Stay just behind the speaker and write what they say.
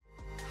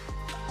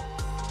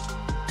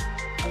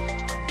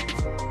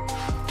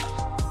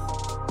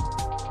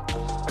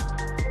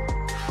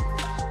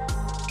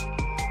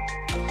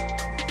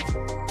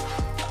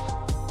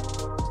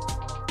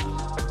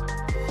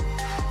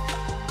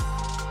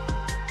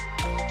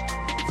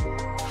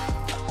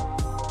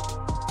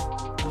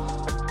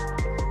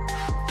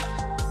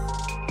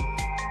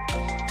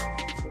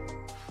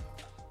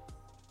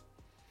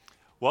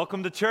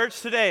Welcome to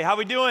church today. How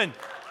we doing?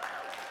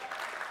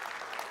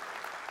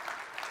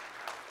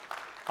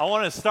 I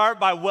want to start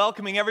by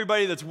welcoming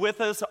everybody that's with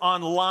us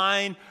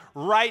online.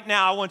 Right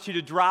now, I want you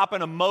to drop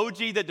an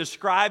emoji that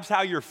describes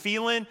how you're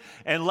feeling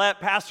and let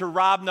Pastor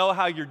Rob know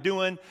how you're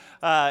doing.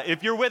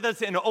 If you're with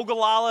us in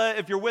Ogallala,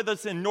 if you're with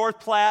us in North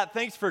Platte,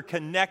 thanks for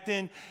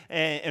connecting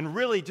and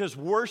really just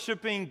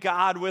worshiping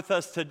God with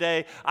us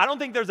today. I don't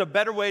think there's a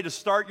better way to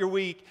start your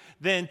week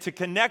than to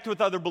connect with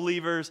other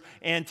believers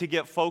and to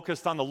get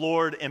focused on the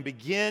Lord and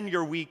begin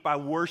your week by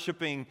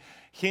worshiping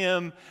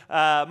Him.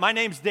 My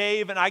name's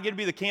Dave, and I get to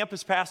be the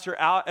campus pastor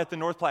out at the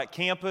North Platte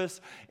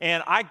campus.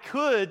 And I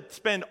could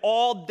spend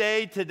all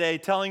day today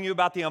telling you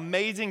about the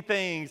amazing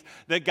things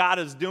that God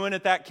is doing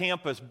at that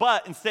campus.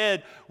 But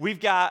instead, we've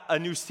got a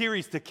new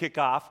series to kick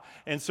off.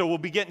 And so we'll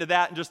be getting to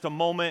that in just a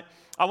moment.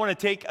 I want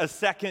to take a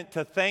second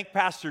to thank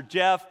Pastor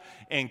Jeff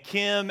and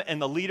Kim and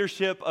the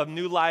leadership of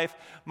New Life.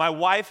 My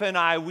wife and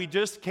I, we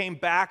just came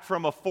back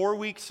from a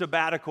 4-week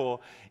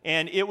sabbatical,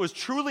 and it was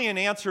truly an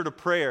answer to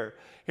prayer.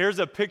 Here's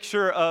a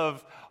picture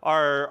of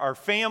our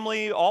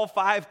family, all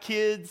 5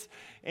 kids,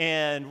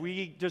 and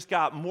we just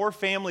got more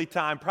family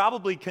time,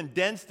 probably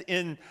condensed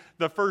in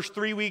the first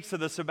 3 weeks of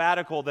the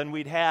sabbatical than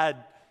we'd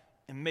had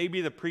in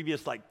maybe the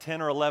previous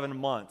 10 or 11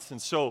 months.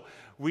 And so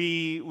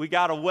we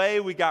got away,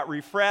 we got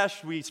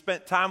refreshed, we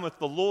spent time with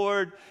the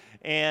Lord,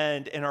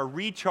 and are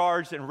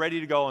recharged and ready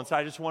to go. And so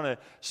I just want to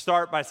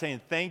start by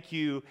saying thank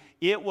you.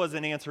 It was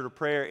an answer to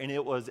prayer, and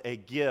it was a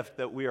gift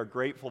that we are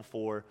grateful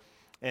for.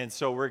 And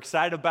so we're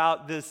excited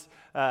about this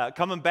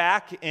coming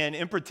back, and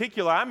in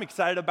particular, I'm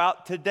excited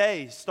about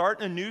today,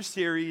 starting a new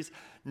series,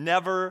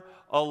 Never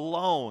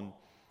Alone.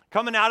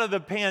 Coming out of the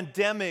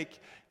pandemic,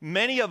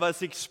 many of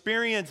us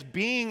experience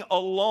being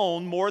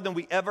alone more than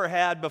we ever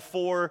had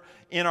before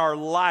in our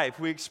life.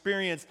 We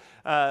experience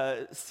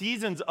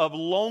seasons of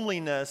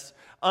loneliness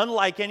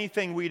unlike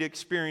anything we'd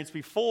experienced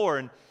before,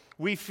 and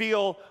we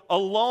feel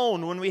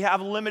alone when we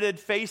have limited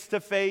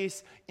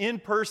face-to-face,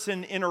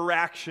 in-person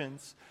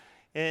interactions.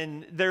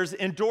 And there's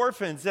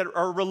endorphins that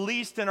are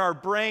released in our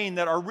brain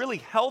that are really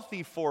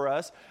healthy for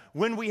us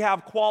when we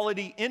have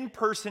quality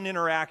in-person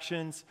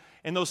interactions,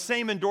 and those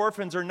same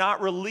endorphins are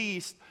not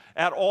released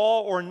at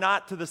all or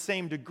not to the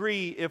same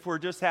degree if we're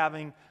just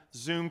having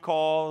Zoom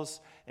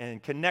calls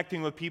and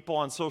connecting with people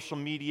on social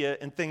media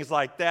and things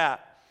like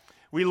that.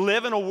 We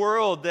live in a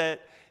world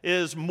that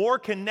is more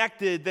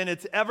connected than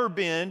it's ever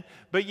been,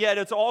 but yet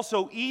it's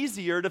also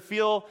easier to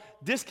feel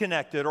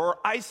disconnected or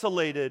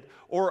isolated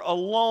or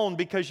alone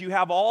because you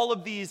have all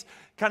of these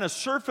kind of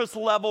surface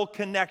level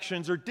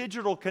connections or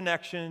digital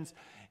connections,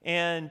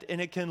 and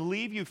it can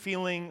leave you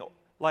feeling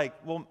like,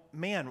 well,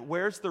 man,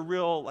 where's the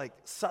real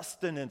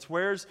sustenance?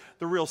 Where's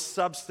the real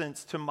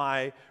substance to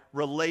my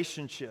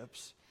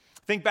relationships?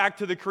 Think back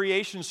to the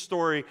creation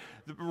story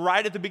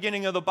right at the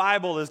beginning of the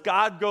Bible. As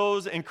God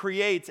goes and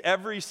creates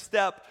every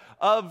step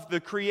of the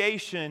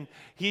creation,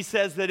 He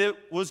says that it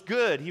was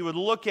good. He would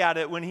look at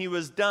it when He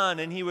was done,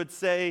 and He would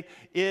say,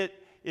 it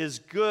is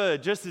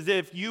good. Just as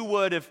if you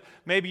would, if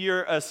maybe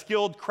you're a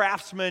skilled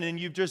craftsman and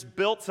you've just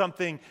built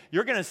something,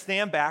 you're going to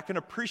stand back and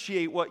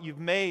appreciate what you've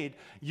made.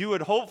 You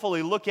would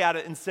hopefully look at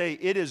it and say,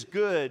 it is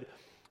good.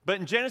 But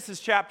in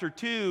Genesis chapter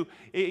 2,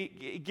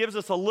 it gives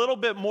us a little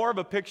bit more of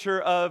a picture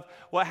of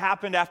what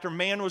happened after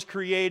man was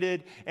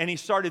created and he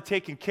started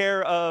taking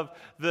care of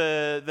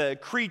the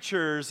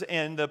creatures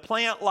and the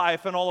plant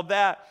life and all of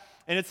that.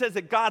 And it says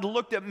that God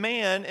looked at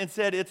man and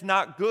said, it's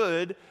not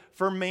good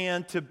for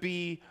man to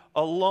be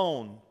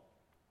alone.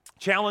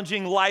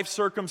 Challenging life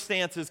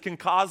circumstances can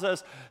cause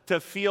us to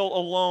feel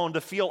alone,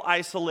 to feel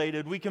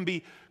isolated. We can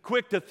be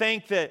quick to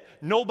think that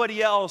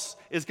nobody else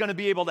is going to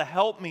be able to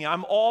help me.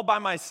 I'm all by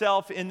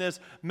myself in this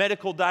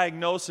medical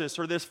diagnosis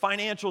or this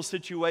financial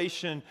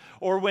situation,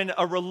 or when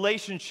a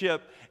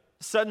relationship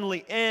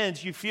suddenly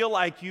ends, you feel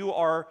like you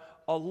are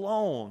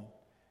alone.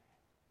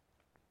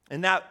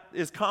 And that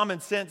is common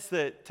sense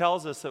that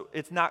tells us that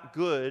it's not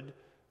good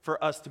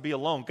for us to be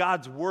alone.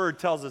 God's word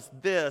tells us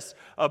this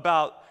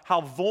about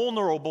how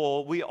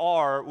vulnerable we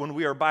are when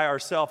we are by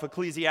ourselves.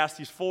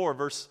 Ecclesiastes 4,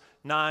 verse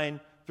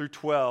 9 through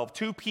 12.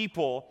 2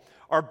 people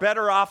are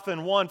better off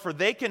than one, for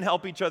they can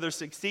help each other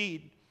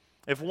succeed.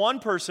 If one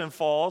person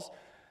falls,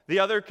 the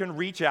other can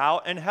reach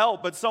out and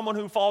help, but someone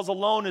who falls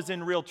alone is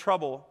in real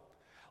trouble.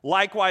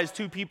 Likewise,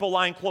 2 people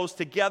lying close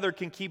together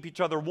can keep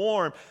each other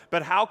warm,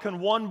 but how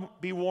can one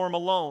be warm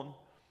alone?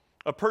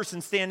 A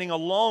person standing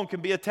alone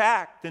can be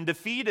attacked and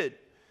defeated,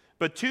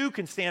 but 2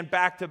 can stand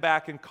back to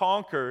back and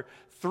conquer.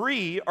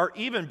 3 are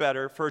even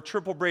better, for a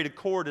triple braided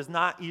cord is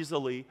not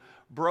easily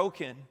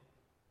broken.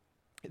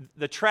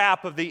 The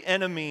trap of the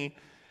enemy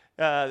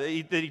that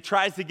he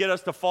tries to get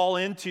us to fall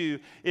into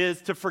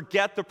is to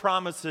forget the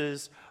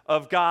promises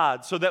of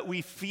God so that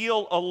we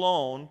feel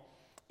alone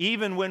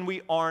even when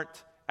we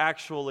aren't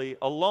actually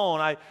alone.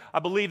 I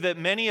believe that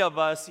many of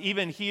us,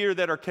 even here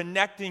that are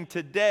connecting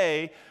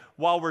today,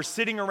 while we're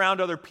sitting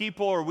around other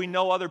people, or we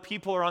know other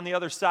people are on the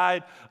other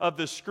side of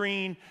the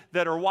screen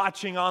that are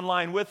watching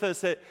online with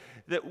us, that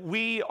that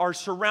we are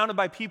surrounded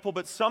by people,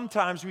 but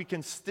sometimes we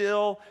can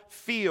still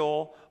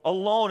feel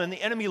alone. And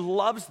the enemy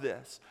loves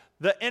this.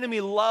 The enemy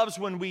loves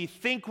when we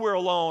think we're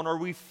alone or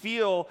we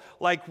feel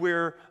like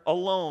we're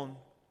alone.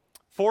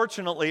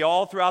 Fortunately,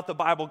 all throughout the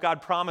Bible,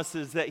 God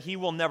promises that He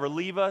will never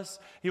leave us,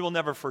 He will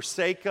never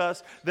forsake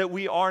us, that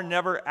we are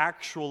never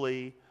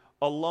actually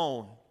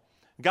alone.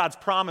 God's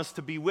promise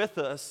to be with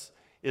us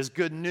is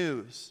good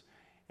news.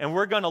 And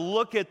we're going to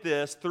look at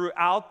this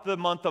throughout the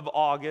month of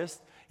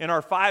August. In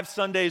our 5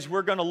 Sundays,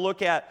 we're going to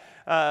look at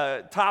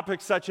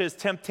topics such as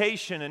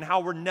temptation and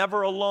how we're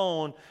never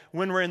alone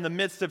when we're in the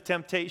midst of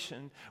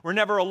temptation. We're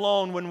never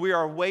alone when we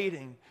are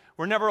waiting.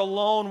 We're never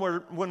alone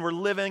when we're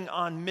living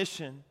on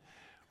mission.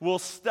 We'll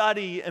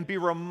study and be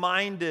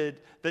reminded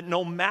that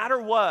no matter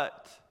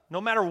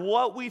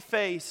what we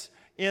face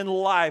in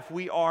life,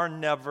 we are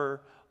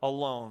never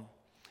alone.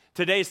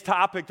 Today's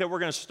topic that we're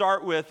going to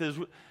start with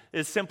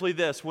is simply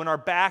this: when our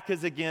back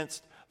is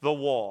against the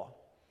wall.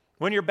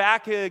 When your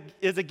back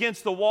is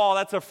against the wall,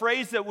 that's a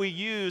phrase that we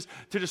use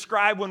to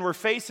describe when we're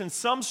facing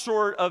some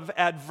sort of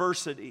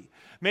adversity.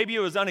 Maybe it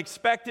was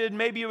unexpected,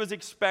 maybe it was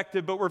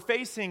expected, but we're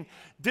facing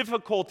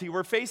difficulty,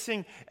 we're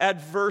facing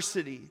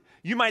adversity.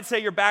 You might say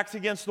your back's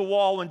against the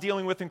wall when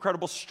dealing with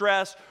incredible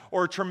stress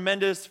or a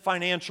tremendous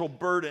financial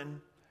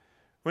burden.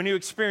 When you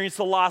experience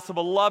the loss of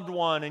a loved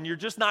one and you're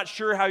just not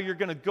sure how you're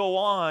going to go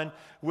on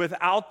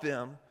without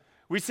them.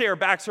 We say our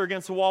backs are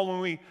against the wall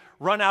when we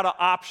run out of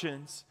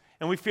options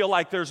and we feel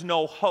like there's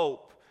no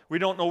hope. We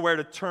don't know where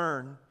to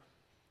turn.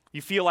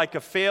 You feel like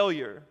a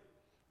failure.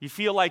 You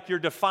feel like you're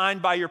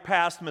defined by your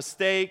past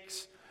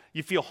mistakes.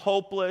 You feel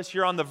hopeless.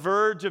 You're on the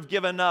verge of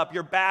giving up.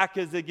 Your back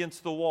is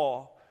against the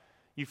wall.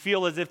 You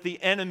feel as if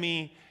the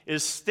enemy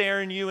is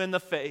staring you in the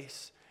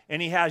face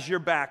and he has your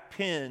back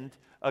pinned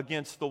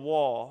against the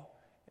wall.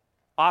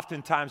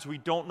 Oftentimes we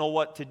don't know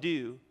what to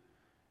do.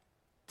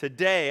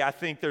 Today, I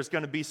think there's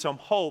going to be some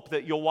hope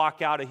that you'll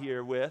walk out of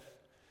here with.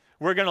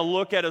 We're going to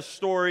look at a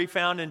story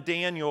found in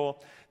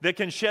Daniel that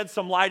can shed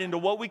some light into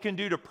what we can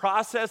do to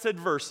process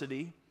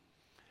adversity,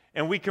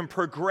 and we can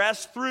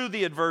progress through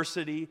the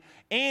adversity,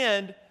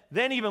 and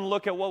then even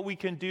look at what we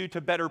can do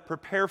to better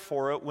prepare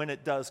for it when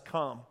it does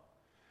come.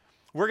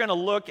 We're going to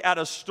look at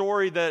a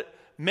story that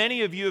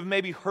many of you have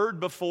maybe heard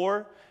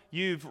before.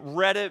 You've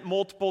read it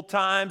multiple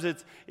times.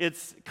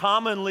 It's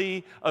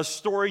commonly a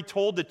story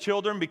told to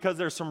children because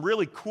there's some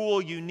really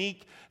cool,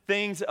 unique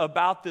things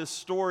about this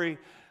story.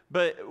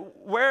 But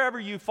wherever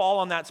you fall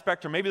on that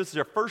spectrum, maybe this is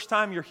your first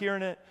time you're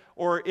hearing it,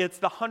 or it's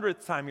the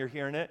 100th time you're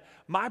hearing it,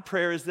 my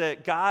prayer is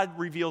that God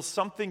reveals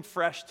something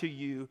fresh to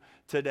you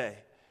today.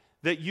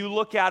 That you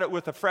look at it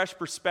with a fresh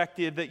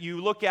perspective, that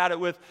you look at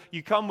it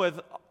you come with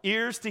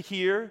ears to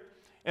hear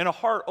and a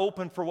heart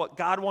open for what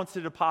God wants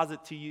to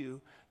deposit to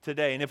you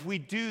today. And if we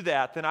do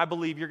that, then I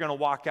believe you're going to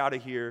walk out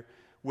of here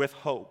with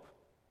hope.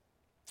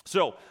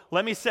 So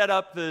let me set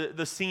up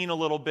the scene a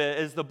little bit.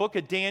 As the book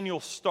of Daniel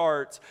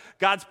starts,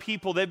 God's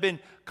people, they've been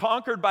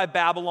conquered by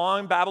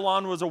Babylon.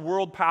 Babylon was a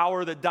world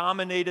power that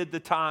dominated the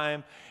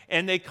time,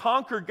 and they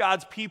conquered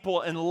God's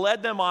people and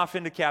led them off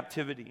into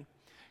captivity.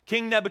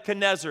 King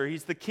Nebuchadnezzar,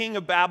 he's the king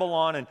of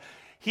Babylon, and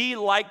he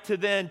liked to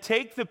then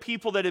take the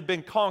people that had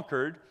been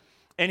conquered,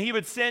 and he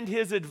would send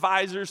his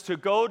advisors to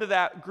go to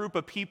that group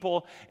of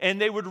people,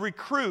 and they would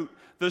recruit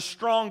the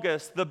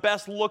strongest, the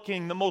best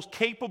looking, the most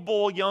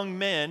capable young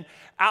men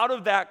out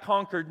of that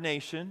conquered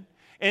nation,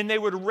 and they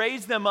would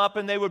raise them up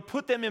and they would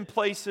put them in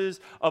places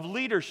of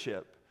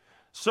leadership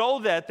so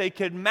that they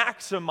could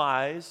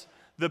maximize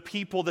the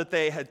people that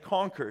they had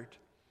conquered.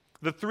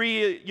 The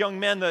 3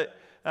 young men that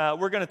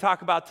we're going to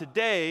talk about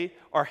today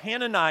are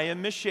Hananiah,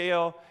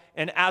 Mishael,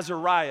 and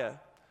Azariah.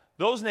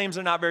 Those names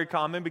are not very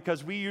common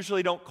because we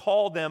usually don't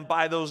call them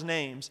by those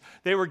names.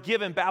 They were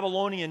given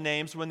Babylonian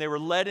names when they were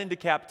led into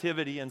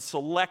captivity and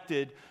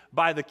selected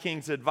by the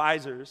king's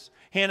advisors.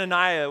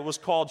 Hananiah was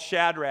called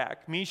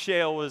Shadrach,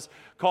 Mishael was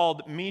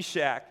called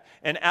Meshach,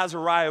 and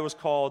Azariah was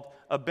called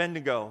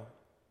Abednego.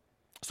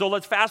 So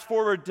let's fast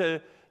forward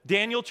to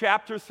Daniel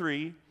chapter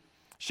 3.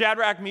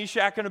 Shadrach,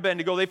 Meshach, and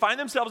Abednego, they find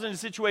themselves in a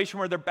situation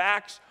where their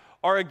backs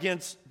are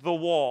against the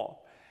wall.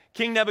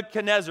 King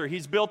Nebuchadnezzar,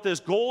 he's built this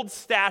gold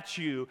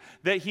statue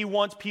that he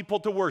wants people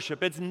to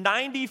worship. It's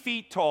 90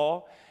 feet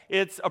tall.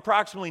 It's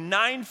approximately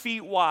 9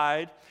 feet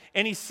wide.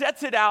 And he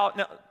sets it out.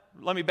 Now,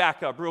 let me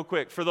back up real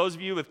quick. For those of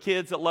you with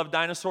kids that love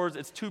dinosaurs,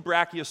 it's 2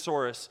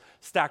 Brachiosaurus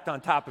stacked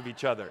on top of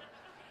each other.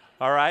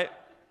 All right?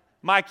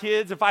 My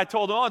kids, if I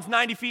told them, it's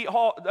 90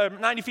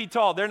 feet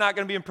tall, they're not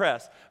going to be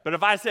impressed. But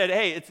if I said,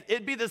 hey,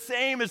 it'd be the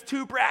same as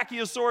 2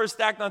 Brachiosaurus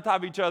stacked on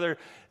top of each other,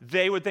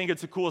 they would think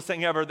it's the coolest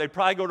thing ever. They'd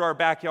probably go to our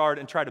backyard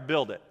and try to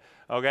build it,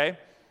 okay?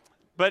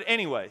 But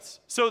anyways,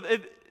 so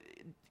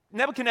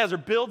Nebuchadnezzar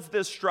builds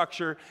this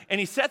structure, and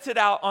he sets it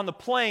out on the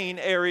plain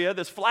area,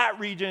 this flat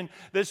region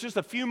that's just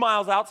a few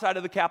miles outside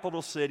of the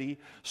capital city,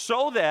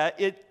 so that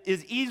it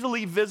is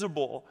easily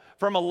visible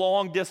from a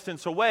long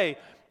distance away.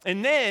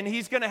 And then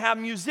he's going to have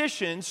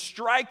musicians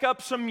strike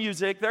up some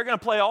music. They're going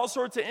to play all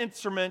sorts of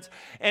instruments.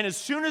 And as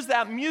soon as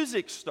that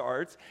music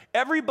starts,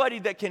 everybody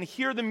that can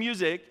hear the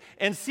music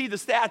and see the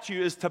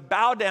statue is to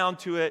bow down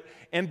to it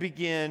and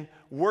begin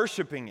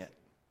worshiping it.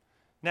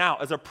 Now,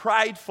 as a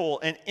prideful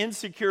and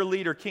insecure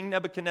leader, King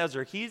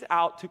Nebuchadnezzar, he's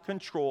out to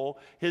control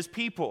his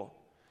people.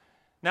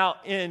 Now,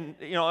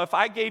 if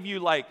I gave you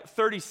like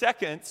 30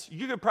 seconds,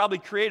 you could probably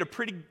create a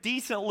pretty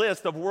decent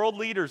list of world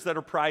leaders that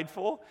are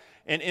prideful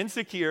and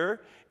insecure,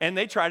 and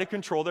they try to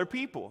control their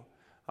people,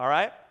 all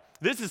right?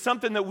 This is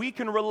something that we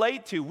can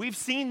relate to. We've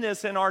seen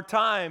this in our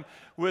time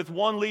with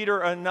one leader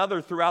or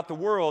another throughout the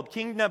world.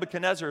 King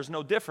Nebuchadnezzar is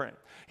no different.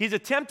 He's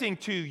attempting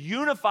to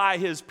unify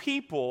his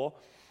people,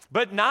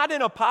 but not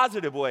in a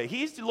positive way.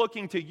 He's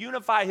looking to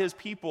unify his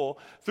people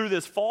through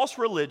this false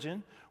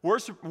religion,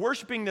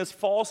 worshiping this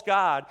false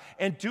god,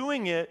 and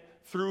doing it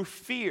through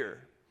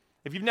fear.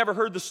 If you've never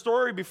heard the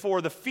story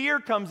before, the fear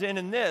comes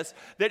in this,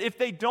 that if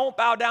they don't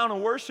bow down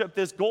and worship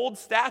this gold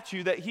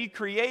statue that he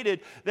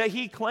created, that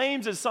he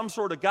claims is some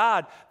sort of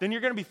god, then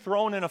you're going to be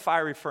thrown in a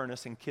fiery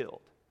furnace and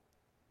killed.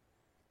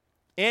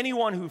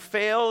 Anyone who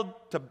failed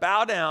to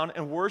bow down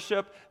and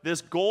worship this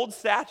gold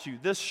statue,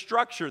 this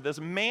structure, this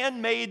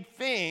man-made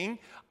thing,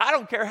 I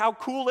don't care how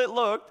cool it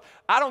looked,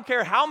 I don't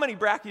care how many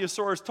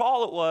brachiosaurs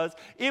tall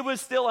it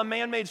was still a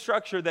man-made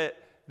structure that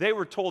they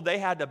were told they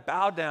had to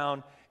bow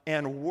down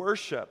and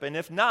worship. And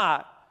if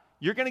not,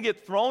 you're going to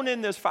get thrown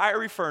in this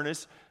fiery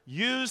furnace,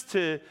 used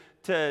to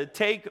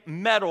take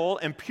metal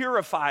and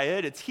purify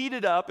it. It's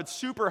heated up, it's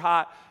super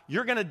hot.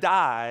 You're going to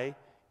die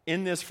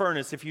in this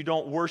furnace if you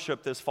don't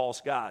worship this false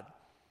god.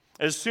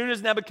 As soon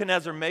as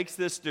Nebuchadnezzar makes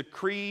this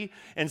decree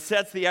and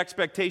sets the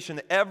expectation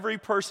that every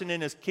person in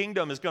his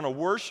kingdom is going to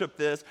worship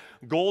this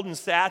golden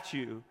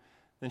statue,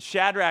 then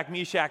Shadrach,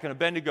 Meshach, and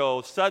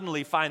Abednego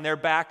suddenly find their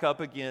back up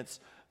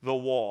against the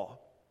wall.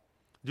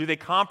 Do they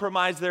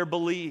compromise their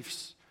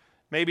beliefs,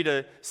 maybe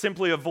to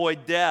simply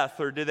avoid death,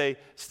 or do they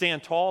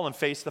stand tall and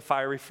face the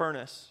fiery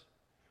furnace?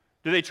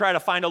 Do they try to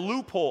find a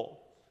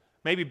loophole,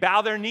 maybe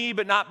bow their knee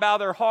but not bow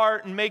their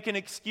heart and make an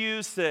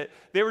excuse that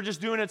they were just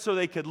doing it so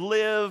they could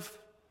live?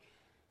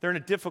 They're in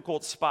a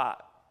difficult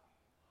spot.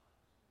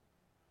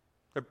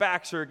 Their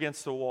backs are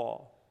against the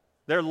wall.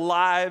 Their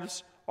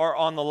lives are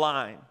on the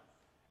line.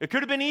 It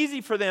could have been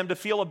easy for them to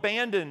feel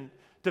abandoned,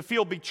 to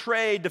feel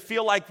betrayed, to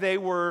feel like they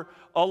were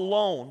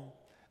alone.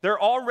 They're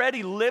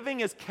already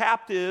living as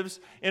captives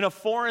in a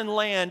foreign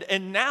land,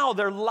 and now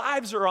their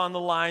lives are on the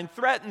line,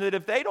 threatened that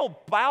if they don't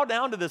bow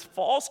down to this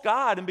false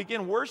god and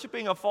begin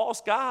worshiping a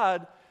false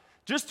god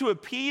just to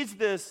appease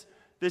this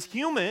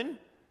human,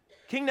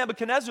 King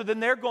Nebuchadnezzar,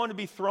 then they're going to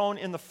be thrown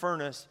in the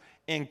furnace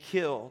and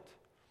killed.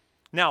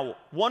 Now,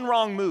 one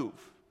wrong move,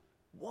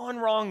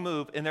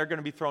 and they're going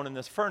to be thrown in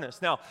this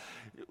furnace. Now,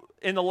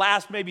 in the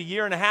last maybe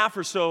year and a half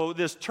or so,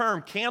 this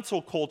term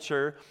cancel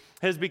culture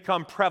has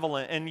become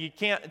prevalent, and you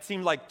can't, it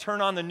seems like,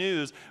 turn on the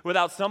news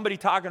without somebody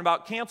talking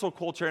about cancel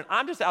culture. And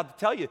I'm just out to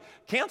tell you,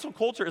 cancel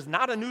culture is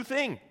not a new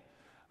thing.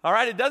 All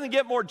right, it doesn't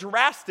get more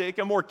drastic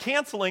and more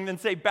canceling than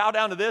say, bow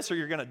down to this or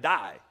you're going to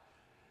die.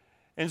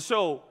 And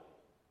so,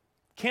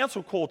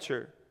 cancel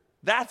culture,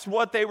 that's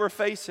what they were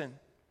facing.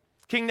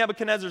 King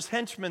Nebuchadnezzar's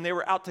henchmen, they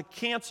were out to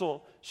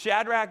cancel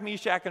Shadrach,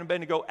 Meshach, and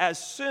Abednego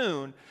as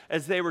soon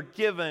as they were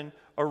given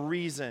a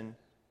reason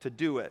to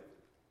do it.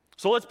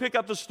 So let's pick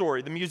up the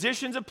story. The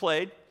musicians have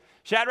played.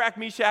 Shadrach,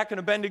 Meshach, and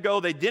Abednego,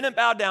 they didn't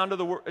bow down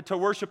to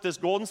worship this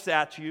golden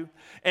statue.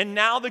 And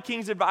now the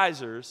king's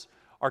advisors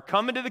are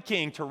coming to the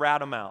king to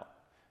rat him out.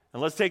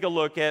 And let's take a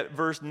look at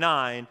verse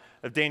 9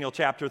 of Daniel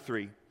chapter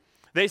 3.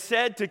 They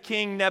said to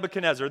King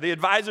Nebuchadnezzar, the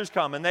advisors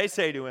come and they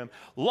say to him,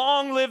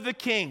 "Long live the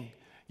king.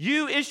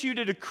 You issued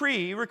a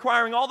decree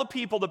requiring all the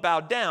people to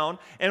bow down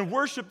and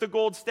worship the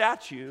gold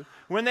statue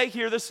when they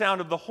hear the sound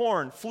of the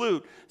horn,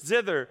 flute,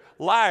 zither,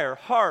 lyre,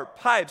 harp,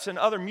 pipes, and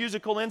other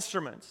musical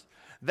instruments.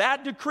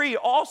 That decree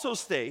also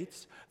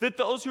states that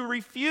those who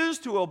refuse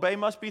to obey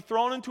must be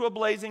thrown into a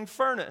blazing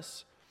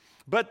furnace.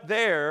 But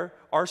there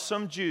are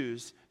some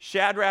Jews,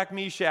 Shadrach,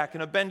 Meshach,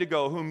 and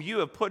Abednego, whom you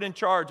have put in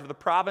charge of the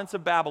province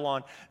of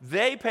Babylon.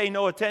 They pay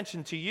no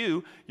attention to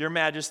you, your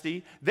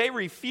majesty. They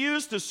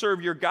refuse to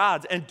serve your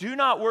gods and do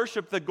not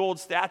worship the gold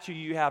statue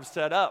you have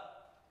set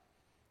up."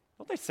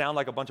 Don't they sound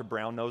like a bunch of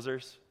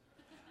brown-nosers?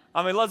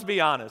 I mean, let's be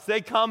honest.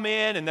 They come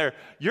in and they're,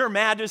 "Your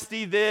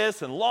majesty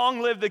this," and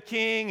 "Long live the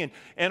king,"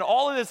 and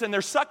all of this, and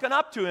they're sucking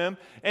up to him,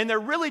 and they're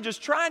really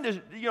just trying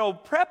to,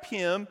 prep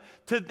him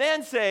to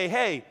then say,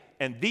 "Hey,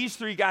 and these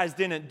three guys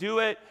didn't do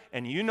it,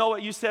 and you know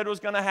what you said was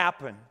going to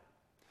happen."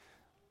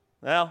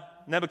 Well,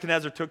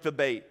 Nebuchadnezzar took the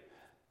bait.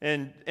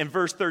 In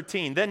verse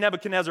 13, then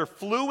Nebuchadnezzar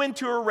flew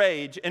into a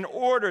rage and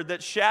ordered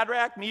that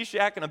Shadrach,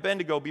 Meshach, and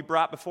Abednego be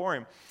brought before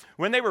him.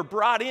 When they were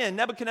brought in,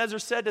 Nebuchadnezzar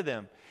said to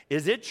them,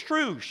 "Is it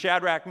true,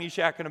 Shadrach,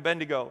 Meshach, and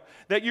Abednego,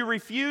 that you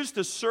refuse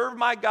to serve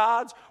my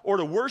gods or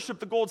to worship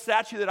the gold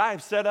statue that I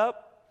have set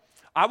up?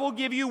 I will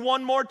give you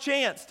one more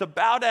chance to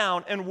bow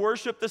down and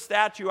worship the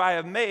statue I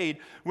have made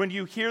when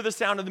you hear the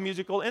sound of the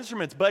musical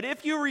instruments. But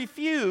if you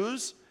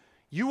refuse,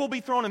 You will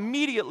be thrown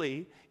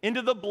immediately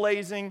into the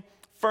blazing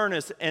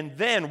furnace, and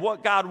then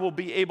what God will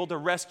be able to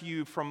rescue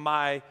you from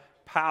my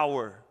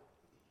power?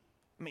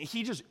 I mean,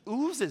 he just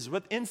oozes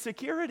with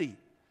insecurity.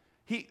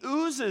 He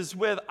oozes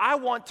with, I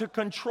want to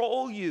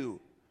control you.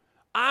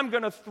 I'm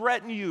going to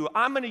threaten you.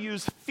 I'm going to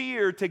use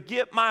fear to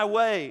get my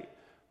way.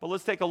 But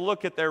let's take a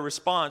look at their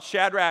response.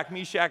 Shadrach,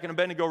 Meshach, and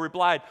Abednego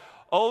replied,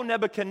 "O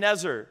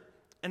Nebuchadnezzar,"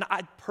 and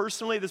I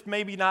personally, this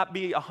may not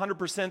be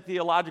 100%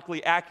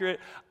 theologically accurate.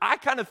 I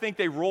kind of think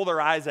they roll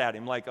their eyes at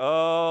him like,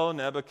 "Oh,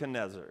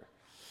 Nebuchadnezzar,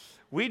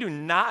 we do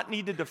not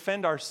need to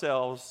defend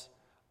ourselves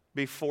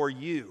before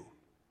you."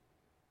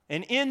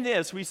 And in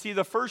this, we see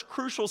the first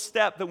crucial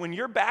step that when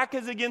your back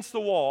is against the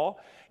wall,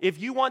 if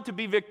you want to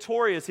be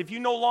victorious, if you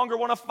no longer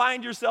want to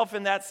find yourself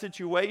in that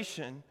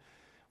situation,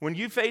 when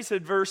you face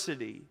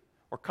adversity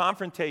or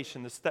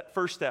confrontation, the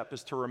first step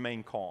is to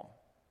remain calm.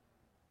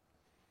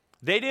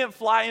 They didn't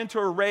fly into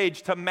a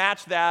rage to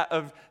match that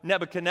of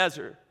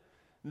Nebuchadnezzar.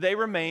 They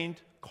remained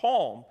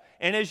calm.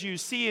 And as you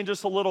see in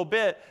just a little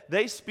bit,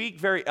 they speak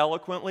very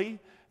eloquently,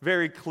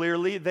 very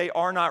clearly. They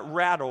are not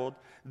rattled.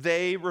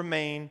 They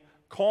remain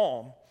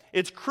calm.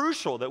 It's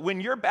crucial that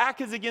when your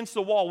back is against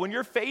the wall, when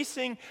you're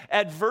facing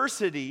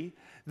adversity,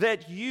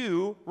 that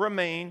you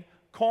remain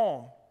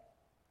calm.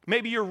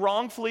 Maybe you're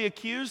wrongfully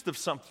accused of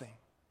something.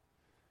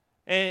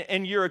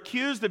 And you're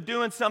accused of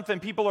doing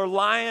something. People are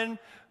lying,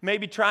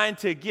 maybe trying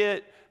to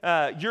get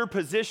your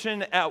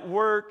position at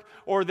work,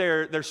 or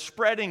they're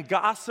spreading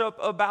gossip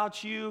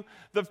about you.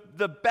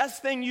 The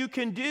best thing you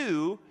can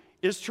do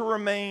is to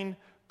remain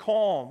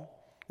calm.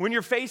 When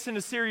you're facing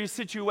a serious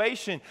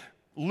situation,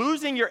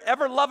 losing your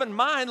ever-loving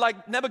mind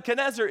like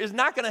Nebuchadnezzar is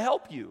not going to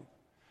help you.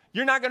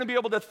 You're not going to be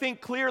able to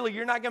think clearly.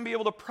 You're not going to be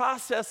able to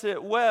process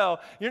it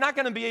well. You're not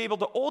going to be able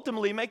to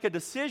ultimately make a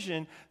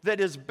decision that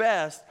is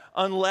best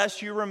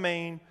unless you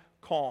remain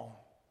calm.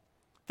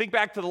 Think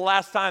back to the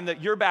last time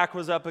that your back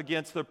was up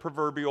against the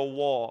proverbial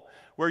wall,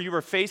 where you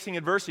were facing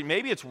adversity.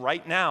 Maybe it's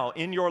right now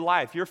in your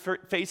life. You're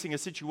facing a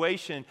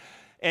situation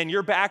and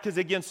your back is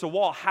against the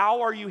wall.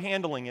 How are you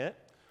handling it?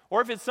 Or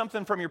if it's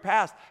something from your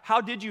past, how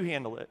did you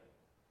handle it?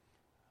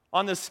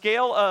 On the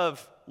scale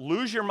of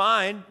lose your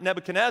mind,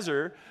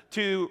 Nebuchadnezzar,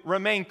 to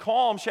remain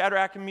calm,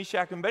 Shadrach and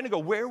Meshach and Abednego,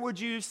 where would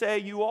you say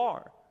you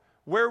are?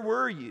 Where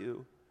were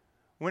you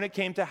when it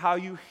came to how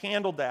you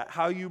handled that,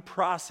 how you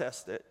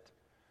processed it?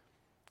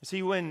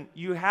 See, when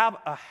you have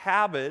a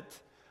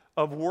habit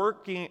of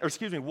walking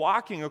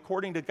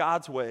according to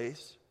God's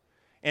ways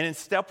and in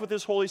step with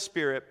His Holy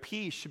Spirit,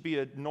 peace should be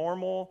a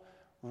normal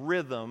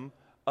rhythm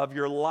of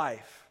your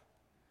life.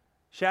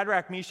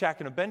 Shadrach, Meshach,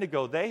 and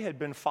Abednego, they had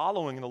been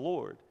following the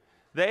Lord.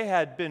 They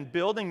had been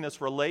building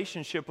this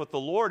relationship with the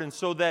Lord, and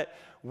so that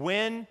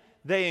when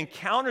they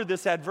encountered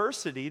this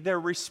adversity, their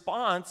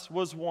response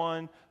was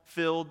one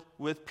filled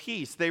with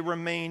peace. They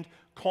remained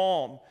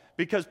calm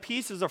because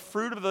peace is a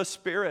fruit of the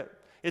Spirit.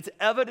 It's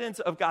evidence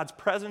of God's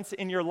presence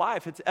in your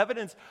life. It's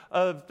evidence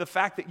of the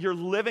fact that you're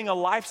living a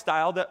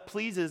lifestyle that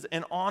pleases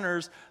and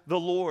honors the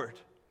Lord.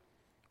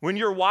 When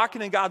you're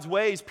walking in God's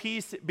ways,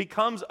 peace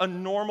becomes a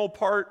normal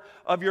part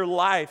of your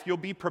life. You'll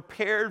be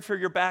prepared for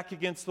your back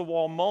against the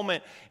wall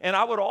moment. And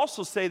I would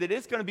also say that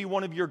it's going to be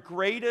one of your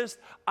greatest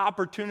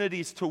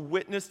opportunities to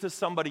witness to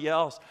somebody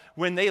else.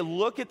 When they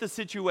look at the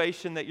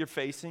situation that you're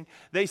facing,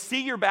 they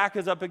see your back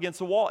is up against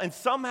the wall, and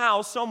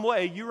somehow, some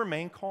way, you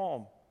remain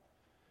calm.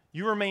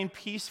 You remain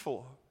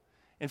peaceful.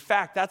 In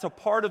fact, that's a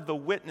part of the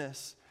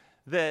witness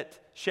that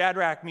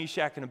Shadrach,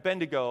 Meshach, and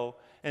Abednego,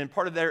 and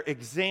part of their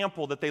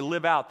example that they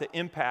live out that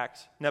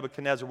impacts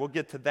Nebuchadnezzar. We'll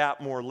get to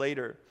that more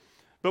later.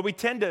 But we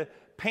tend to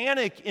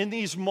panic in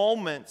these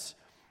moments,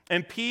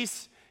 and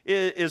peace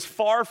is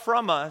far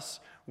from us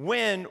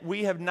when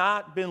we have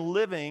not been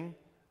living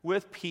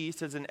with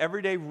peace as an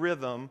everyday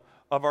rhythm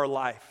of our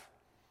life.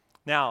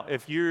 Now,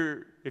 if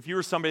you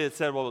were somebody that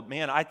said, well,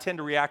 man, I tend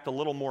to react a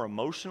little more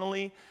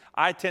emotionally,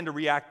 I tend to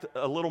react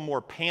a little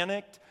more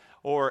panicked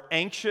or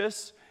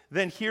anxious,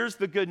 then here's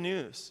the good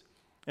news.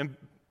 And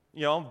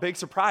big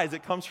surprise,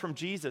 it comes from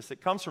Jesus.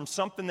 It comes from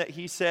something that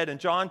He said in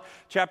John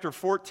chapter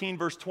 14,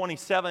 verse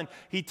 27.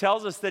 He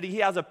tells us that He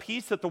has a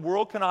peace that the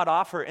world cannot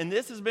offer. And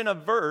this has been a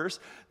verse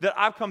that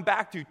I've come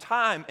back to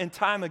time and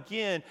time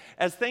again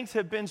as things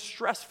have been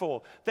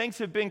stressful, things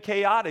have been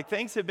chaotic,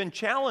 things have been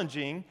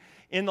challenging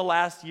in the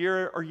last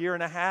year or year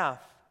and a half.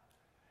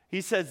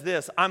 He says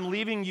this, I'm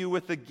leaving you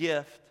with a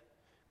gift,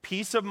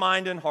 peace of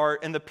mind and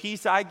heart, and the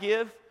peace I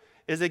give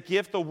is a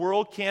gift the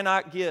world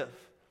cannot give.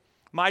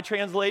 My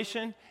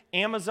translation,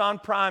 Amazon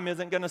Prime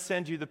isn't going to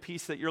send you the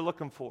peace that you're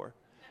looking for.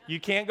 You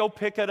can't go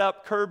pick it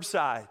up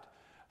curbside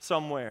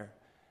somewhere.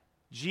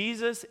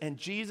 Jesus and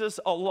Jesus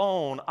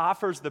alone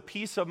offers the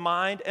peace of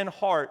mind and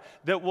heart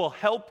that will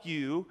help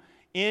you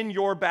in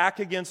your back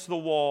against the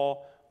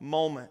wall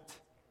moment.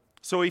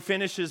 So he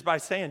finishes by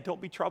saying,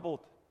 don't be troubled.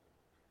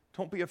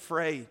 Don't be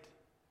afraid.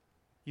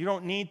 You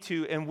don't need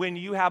to, and when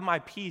you have my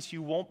peace,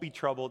 you won't be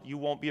troubled, you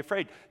won't be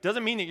afraid.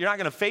 Doesn't mean that you're not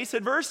going to face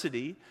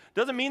adversity.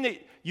 Doesn't mean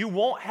that you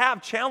won't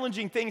have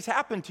challenging things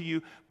happen to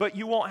you, but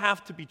you won't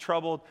have to be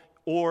troubled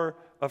or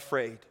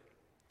afraid.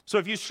 So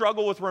if you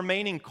struggle with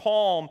remaining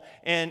calm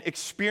and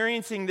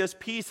experiencing this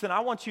peace, then I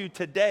want you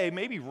today,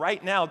 maybe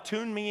right now,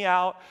 tune me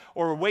out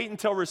or wait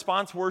until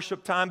response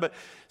worship time, but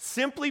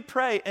simply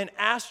pray and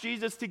ask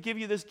Jesus to give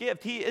you this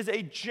gift. He is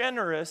a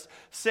generous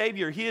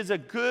Savior. He is a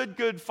good,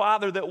 good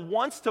Father that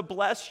wants to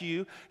bless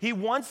you. He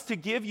wants to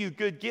give you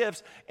good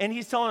gifts, and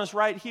He's telling us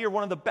right here,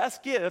 one of the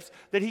best gifts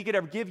that He could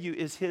ever give you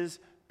is His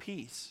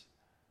peace.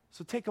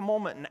 So take a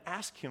moment and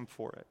ask Him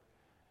for it.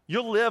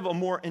 You'll live a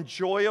more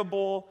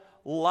enjoyable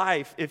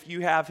life if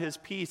you have His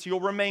peace. You'll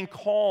remain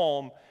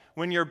calm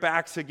when your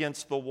back's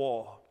against the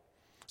wall.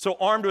 So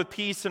armed with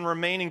peace and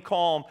remaining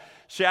calm,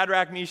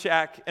 Shadrach,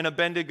 Meshach, and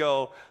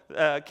Abednego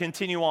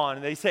continue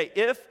on. They say,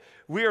 if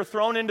we are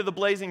thrown into the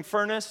blazing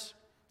furnace,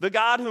 the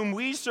God whom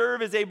we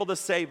serve is able to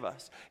save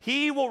us.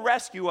 He will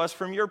rescue us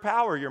from your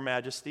power, your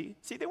majesty.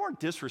 See, they weren't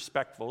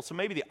disrespectful, so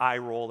maybe the eye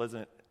roll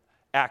isn't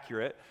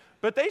accurate,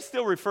 but they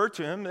still refer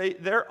to Him.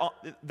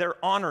 They're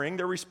honoring,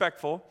 they're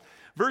respectful.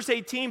 Verse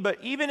 18,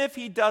 but even if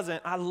He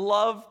doesn't, I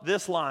love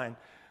this line,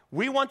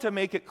 we want to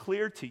make it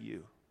clear to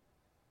you.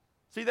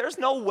 See, there's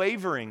no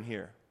wavering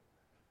here.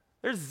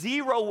 There's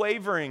zero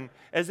wavering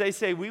as they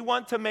say, we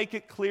want to make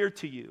it clear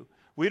to you.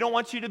 We don't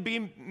want you to be,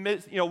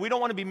 we don't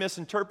want to be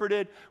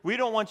misinterpreted. We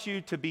don't want you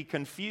to be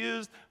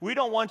confused. We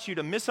don't want you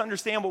to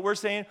misunderstand what we're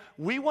saying.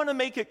 We want to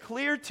make it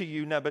clear to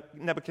you,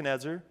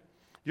 Nebuchadnezzar,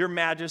 your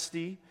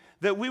majesty,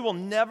 that we will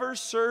never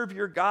serve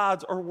your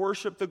gods or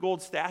worship the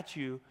gold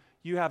statue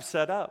you have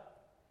set up.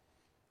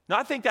 Now,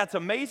 I think that's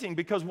amazing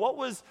because what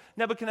was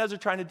Nebuchadnezzar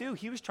trying to do?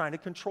 He was trying to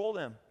control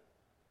them.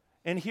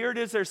 And here it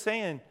is, they're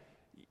saying,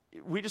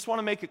 we just want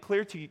to make it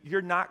clear to you,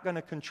 you're not going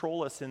to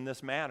control us in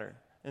this manner,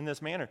 in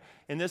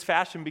this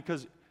fashion,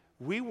 because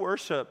we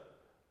worship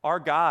our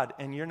God,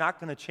 and you're not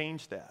going to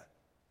change that.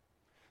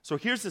 So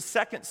here's the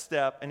second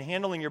step in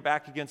handling your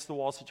back against the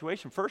wall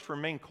situation. First,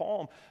 remain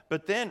calm,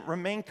 but then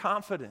remain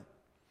confident.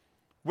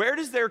 Where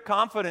does their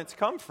confidence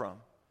come from?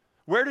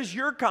 Where does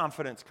your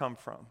confidence come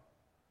from?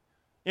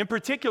 In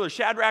particular,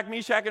 Shadrach,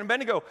 Meshach, and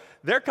Abednego,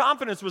 their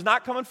confidence was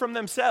not coming from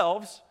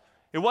themselves.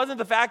 It wasn't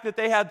the fact that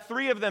they had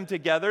three of them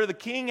together. The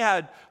king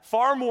had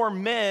far more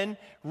men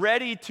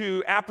ready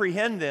to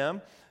apprehend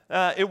them.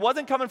 It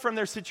wasn't coming from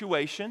their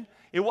situation.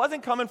 It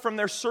wasn't coming from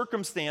their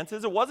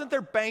circumstances. It wasn't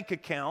their bank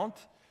account.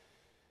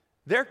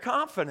 Their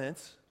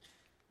confidence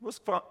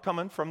was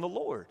coming from the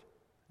Lord,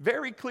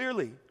 very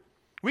clearly.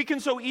 We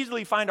can so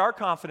easily find our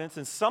confidence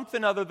in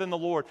something other than the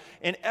Lord,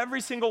 and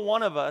every single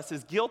one of us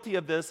is guilty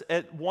of this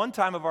at one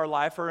time of our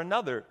life or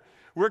another.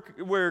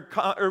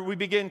 We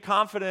begin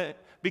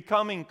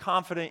becoming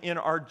confident in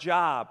our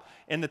job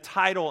and the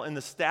title and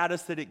the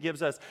status that it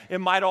gives us. It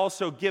might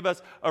also give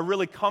us a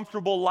really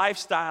comfortable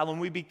lifestyle,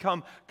 and we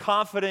become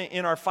confident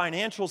in our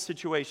financial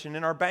situation,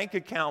 in our bank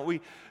account.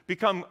 We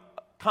become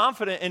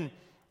confident in,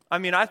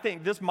 I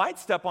think this might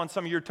step on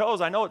some of your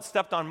toes. I know it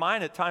stepped on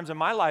mine at times in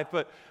my life,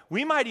 but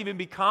we might even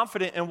be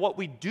confident in what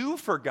we do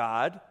for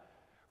God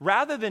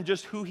rather than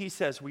just who He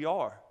says we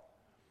are.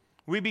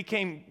 We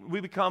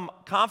become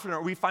confident,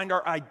 or we find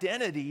our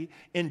identity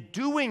in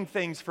doing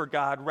things for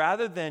God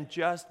rather than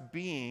just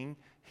being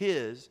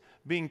His,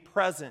 being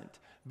present,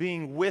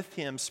 being with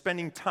Him,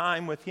 spending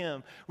time with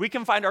Him. We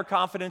can find our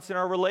confidence in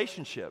our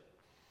relationship.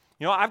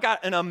 I've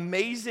got an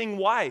amazing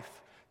wife.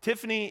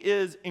 Tiffany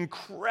is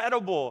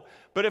incredible,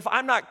 but if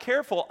I'm not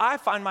careful, I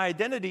find my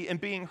identity in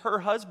being her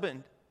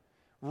husband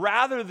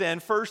rather than,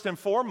 first and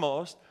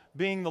foremost,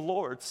 being the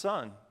Lord's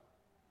son.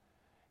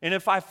 And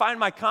if I find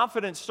my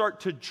confidence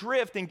start to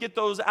drift and get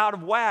those out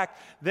of whack,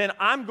 then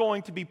I'm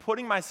going to be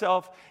putting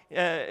myself,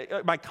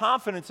 my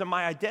confidence and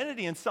my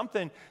identity in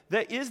something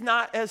that is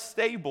not as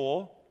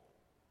stable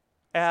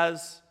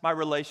as my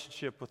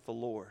relationship with the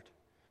Lord,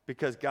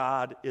 because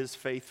God is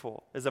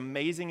faithful. As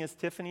amazing as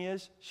Tiffany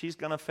is, she's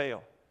going to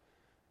fail.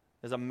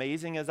 As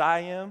amazing as I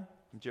am,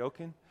 I'm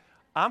joking,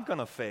 I'm going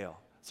to fail.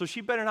 So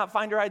she better not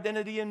find her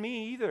identity in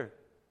me either.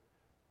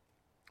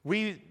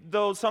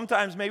 Though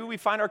sometimes maybe we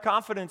find our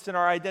confidence in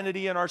our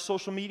identity in our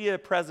social media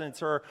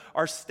presence or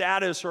our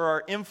status or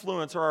our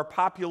influence or our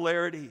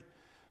popularity,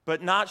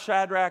 but not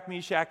Shadrach,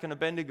 Meshach, and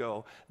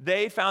Abednego.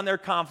 They found their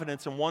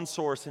confidence in one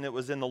source, and it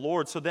was in the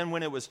Lord. So then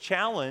when it was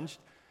challenged,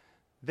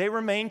 they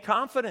remained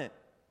confident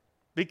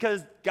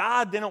because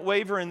God didn't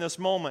waver in this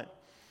moment.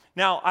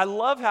 Now, I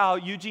love how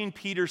Eugene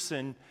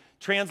Peterson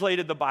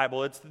translated the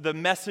Bible. It's the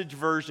Message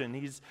version.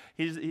 He's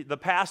the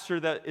pastor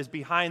that is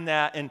behind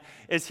that. And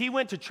as he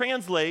went to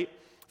translate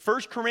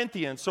 1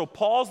 Corinthians, so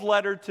Paul's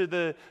letter to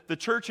the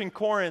church in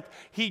Corinth,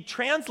 he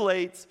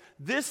translates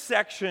this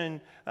section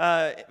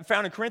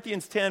found in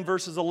Corinthians 10,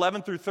 verses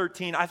 11 through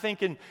 13, I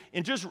think in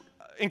just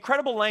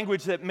incredible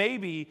language that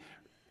maybe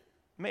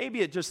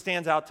it just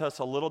stands out to us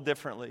a little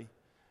differently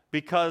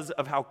because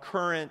of how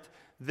current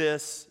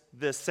this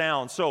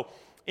sounds. So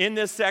in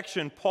this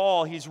section,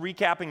 Paul, he's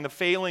recapping the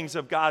failings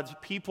of God's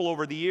people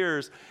over the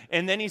years,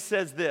 and then he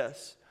says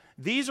this: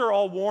 These are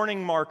all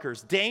warning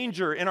markers,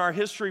 danger in our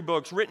history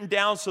books written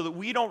down so that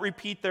we don't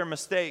repeat their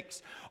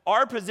mistakes.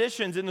 Our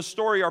positions in the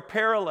story are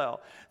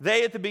parallel.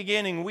 They at the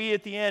beginning, we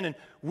at the end, and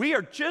we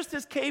are just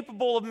as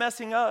capable of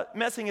messing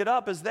it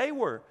up as they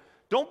were.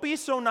 Don't be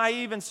so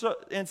naive and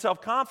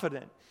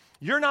self-confident.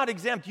 You're not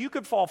exempt. You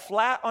could fall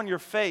flat on your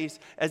face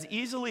as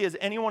easily as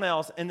anyone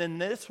else, and then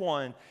this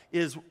one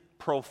is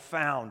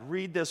profound.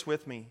 Read this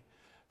with me.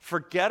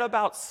 Forget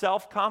about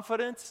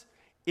self-confidence.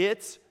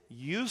 It's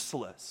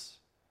useless.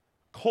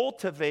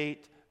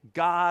 Cultivate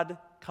God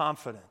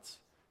confidence.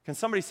 Can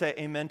somebody say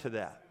amen to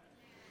that?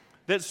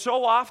 That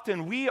so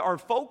often we are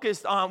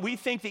focused on, we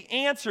think the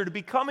answer to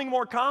becoming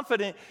more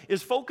confident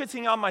is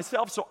focusing on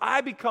myself so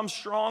I become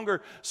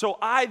stronger, so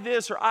I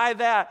this or I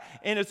that,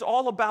 and it's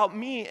all about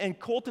me and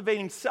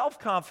cultivating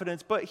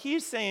self-confidence. But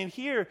he's saying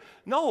here,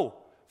 no,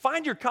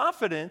 find your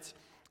confidence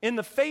in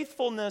the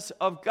faithfulness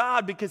of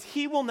God because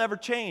he will never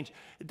change.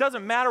 It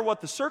doesn't matter what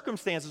the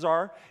circumstances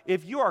are.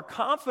 If you are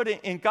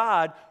confident in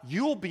God,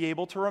 you'll be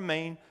able to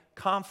remain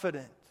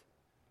confident.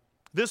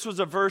 This was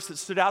a verse that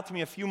stood out to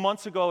me a few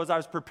months ago as I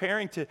was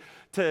preparing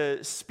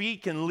to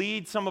speak and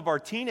lead some of our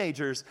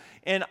teenagers.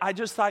 And I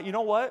just thought, you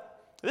know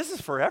what? This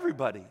is for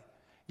everybody.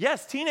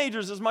 Yes,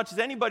 teenagers as much as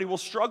anybody will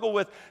struggle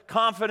with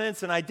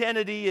confidence and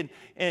identity,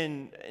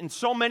 and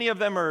so many of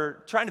them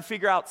are trying to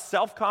figure out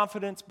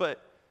self-confidence.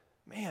 But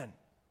man,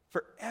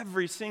 for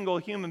every single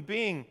human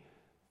being,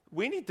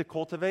 we need to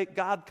cultivate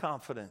God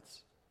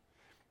confidence.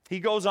 He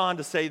goes on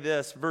to say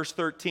this, verse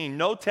 13,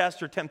 no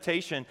test or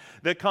temptation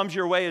that comes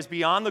your way is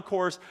beyond the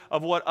course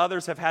of what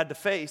others have had to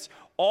face.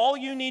 All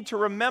you need to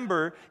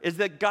remember is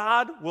that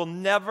God will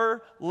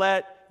never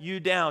let you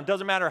down.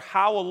 Doesn't matter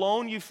how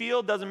alone you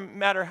feel, doesn't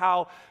matter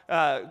how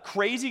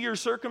crazy your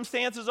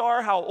circumstances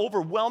are, how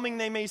overwhelming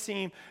they may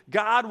seem,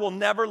 God will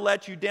never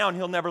let you down.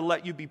 He'll never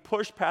let you be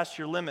pushed past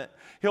your limit.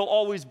 He'll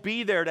always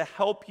be there to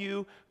help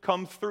you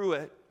come through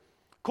it.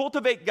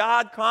 Cultivate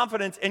God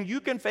confidence and you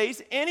can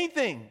face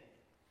anything.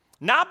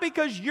 Not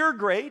because you're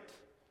great,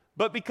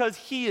 but because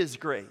he is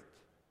great.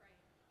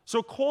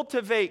 So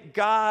cultivate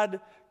God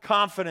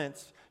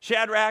confidence.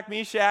 Shadrach,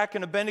 Meshach,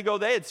 and Abednego,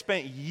 they had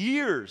spent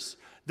years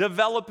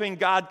developing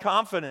God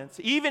confidence.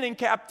 Even in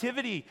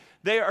captivity,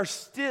 they are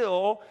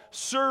still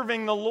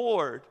serving the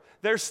Lord.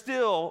 They're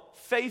still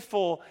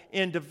faithful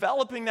in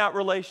developing that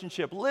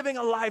relationship, living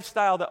a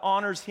lifestyle that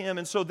honors him.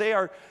 And so they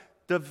are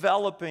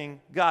developing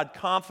God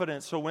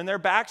confidence. So when their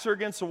backs are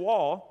against the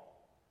wall,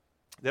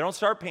 they don't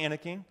start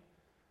panicking.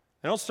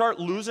 They don't start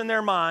losing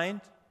their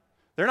mind.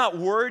 They're not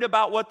worried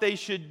about what they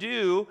should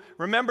do.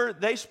 Remember,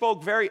 they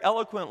spoke very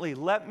eloquently.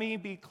 Let me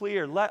be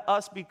clear. Let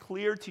us be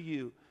clear to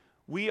you.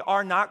 We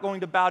are not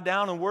going to bow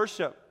down and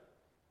worship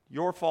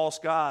your false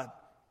god.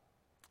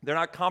 They're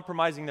not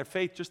compromising their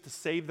faith just to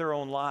save their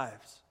own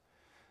lives.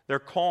 They're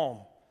calm.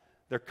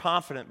 They're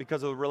confident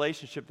because of the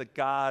relationship that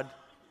God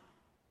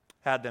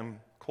had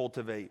them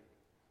cultivate.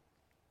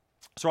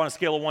 So on a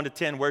scale of 1 to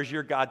 10, where's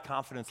your God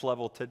confidence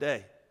level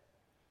today?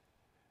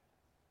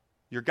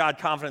 Your God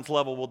confidence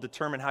level will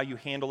determine how you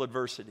handle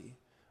adversity,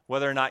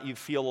 whether or not you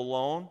feel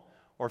alone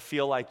or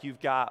feel like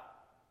you've got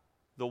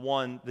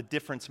the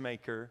difference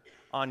maker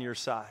on your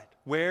side.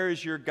 Where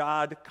is your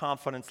God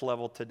confidence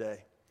level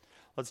today?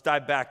 Let's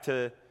dive back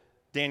to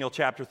Daniel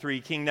chapter 3.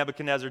 King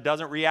Nebuchadnezzar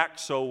doesn't react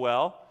so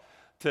well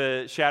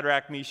to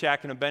Shadrach,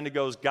 Meshach, and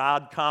Abednego's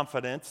God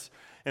confidence.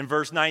 In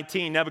verse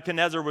 19,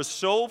 Nebuchadnezzar was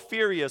so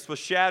furious with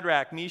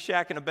Shadrach,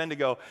 Meshach, and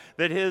Abednego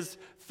that his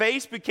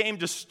face became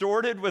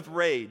distorted with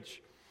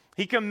rage.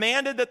 He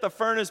commanded that the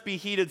furnace be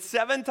heated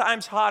 7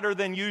 times hotter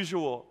than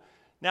usual.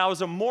 Now,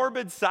 as a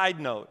morbid side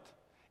note,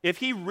 if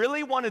he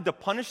really wanted to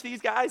punish these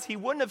guys, he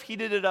wouldn't have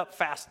heated it up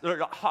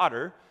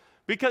hotter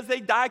because they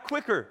die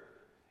quicker.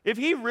 If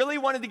he really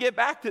wanted to get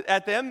back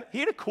at them,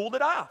 he'd have cooled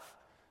it off.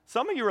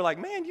 Some of you are like,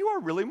 man, you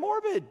are really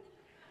morbid.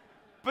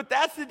 But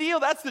that's the deal.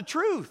 That's the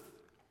truth.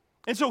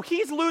 And so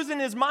he's losing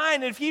his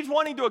mind. And if he's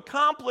wanting to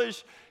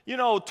accomplish,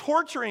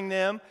 torturing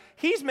them,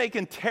 he's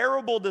making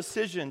terrible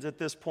decisions at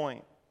this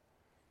point.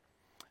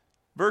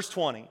 Verse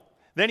 20,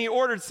 then he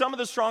ordered some of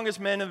the strongest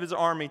men of his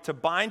army to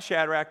bind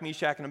Shadrach,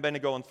 Meshach, and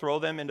Abednego and throw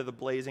them into the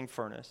blazing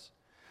furnace.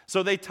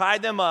 So they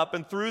tied them up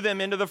and threw them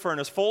into the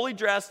furnace, fully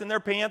dressed in their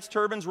pants,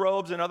 turbans,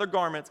 robes, and other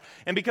garments.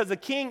 And because the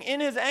king, in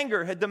his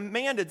anger, had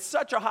demanded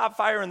such a hot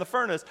fire in the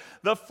furnace,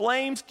 the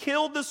flames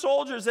killed the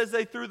soldiers as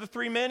they threw the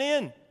 3 men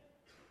in.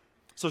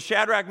 So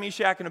Shadrach,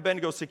 Meshach, and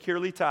Abednego,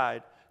 securely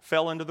tied,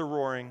 fell into the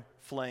roaring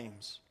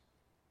flames.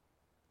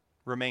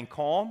 Remain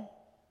calm,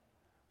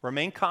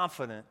 remain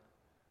confident,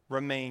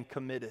 remain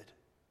committed.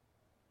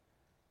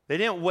 They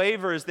didn't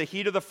waver as the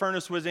heat of the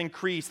furnace was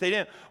increased. They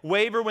didn't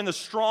waver when the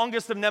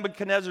strongest of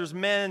Nebuchadnezzar's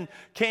men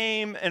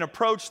came and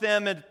approached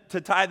them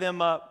to tie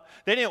them up.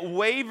 They didn't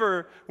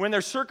waver when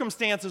their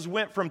circumstances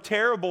went from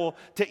terrible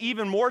to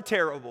even more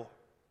terrible.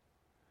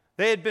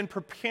 They had been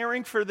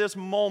preparing for this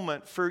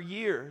moment for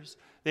years.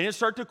 They didn't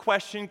start to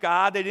question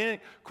God. They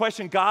didn't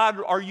question, God,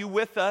 are you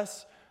with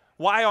us?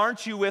 Why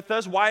aren't you with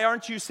us? Why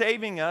aren't you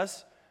saving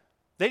us?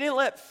 They didn't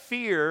let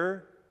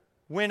fear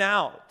win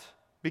out.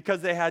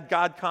 because they had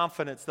God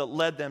confidence that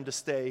led them to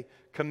stay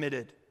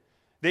committed.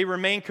 They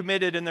remained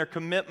committed and their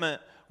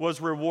commitment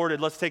was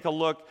rewarded. Let's take a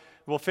look.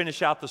 We'll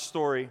finish out the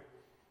story.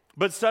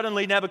 But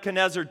suddenly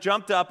Nebuchadnezzar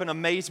jumped up in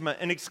amazement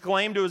and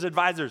exclaimed to his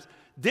advisors,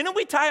 "Didn't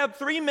we tie up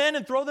 3 men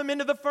and throw them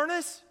into the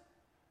furnace?"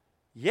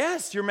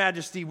 "Yes, your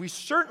majesty, we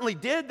certainly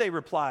did," they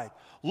replied.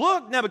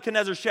 "Look,"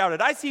 Nebuchadnezzar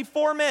shouted, "I see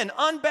 4 men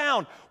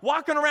unbound,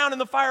 walking around in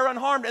the fire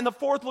unharmed, and the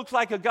 4th looks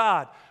like a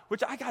god."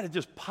 Which I got to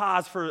just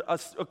pause for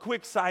a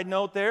quick side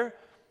note there.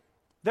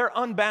 They're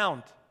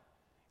unbound.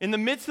 In the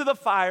midst of the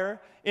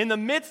fire, in the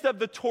midst of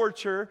the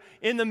torture,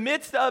 in the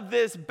midst of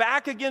this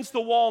back against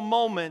the wall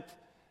moment,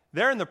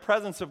 they're in the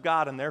presence of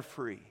God and they're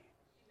free.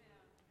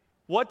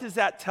 What does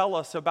that tell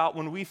us about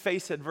when we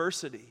face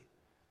adversity?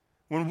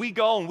 When we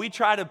go and we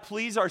try to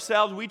please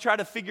ourselves, we try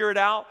to figure it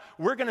out,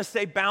 we're going to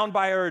stay bound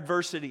by our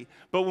adversity.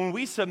 But when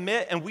we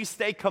submit and we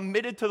stay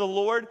committed to the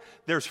Lord,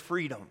 there's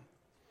freedom.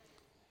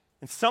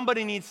 And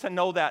somebody needs to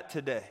know that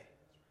today,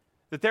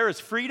 that there is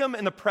freedom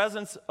in the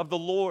presence of the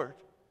Lord.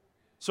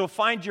 So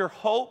find your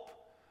hope,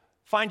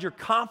 find your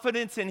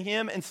confidence in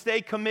Him, and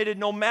stay committed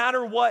no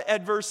matter what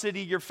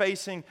adversity you're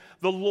facing.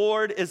 The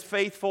Lord is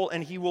faithful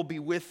and He will be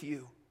with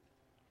you.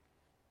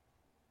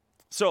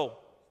 So,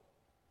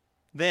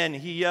 then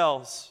he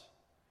yells.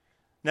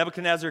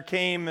 Nebuchadnezzar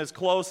came as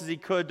close as he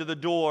could to the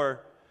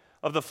door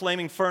of the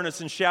flaming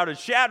furnace and shouted,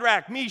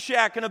 "Shadrach,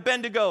 Meshach, and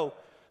Abednego,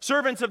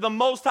 servants of the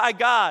Most High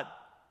God."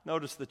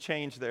 Notice the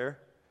change there.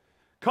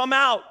 "Come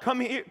out,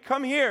 come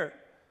here.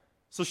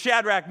 So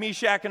Shadrach,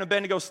 Meshach, and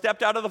Abednego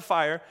stepped out of the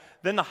fire.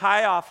 Then the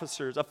high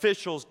officers,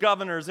 officials,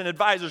 governors, and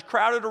advisors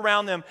crowded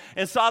around them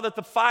and saw that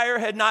the fire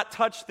had not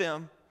touched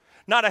them.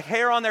 Not a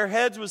hair on their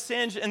heads was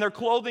singed, and their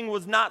clothing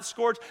was not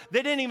scorched.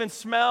 They didn't even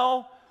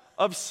smell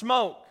of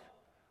smoke.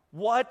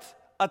 What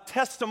a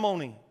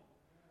testimony.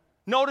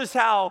 Notice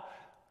how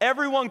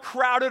everyone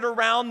crowded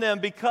around them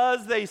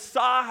because they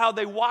saw how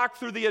they walked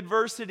through the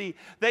adversity.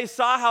 They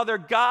saw how their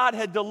God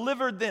had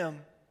delivered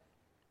them.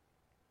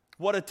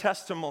 What a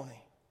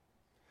testimony.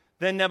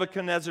 Then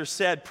Nebuchadnezzar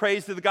said,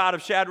 "Praise to the God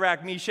of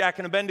Shadrach, Meshach,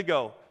 and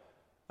Abednego."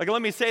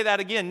 Let me say that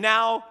again.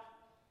 Now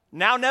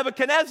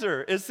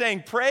Nebuchadnezzar is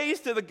saying, "Praise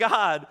to the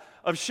God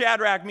of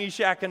Shadrach,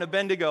 Meshach, and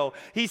Abednego.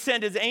 He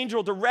sent his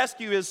angel to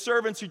rescue his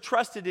servants who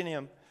trusted in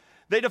him.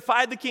 They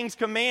defied the king's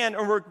command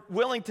and were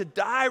willing to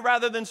die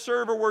rather than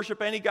serve or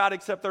worship any god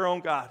except their own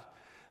God.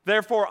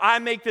 Therefore, I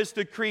make this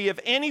decree: if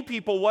any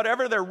people,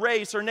 whatever their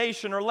race or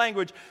nation or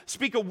language,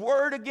 speak a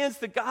word against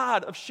the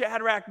God of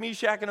Shadrach,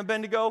 Meshach, and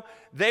Abednego,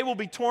 they will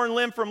be torn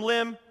limb from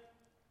limb."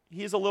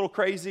 He's a little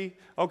crazy,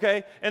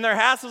 okay? "And their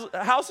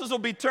houses will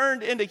be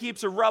turned into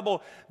heaps of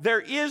rubble.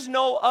 There is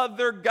no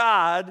other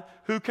God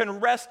who can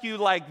rescue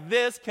like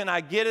this." Can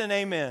I get an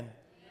amen?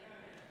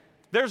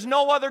 There's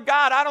no other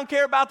God. I don't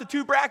care about the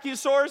 2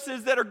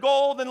 brachiosauruses that are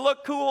gold and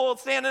look cool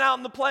standing out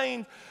in the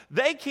plains.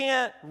 They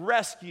can't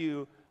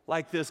rescue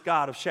like this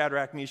God of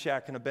Shadrach,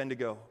 Meshach, and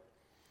Abednego.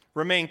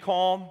 Remain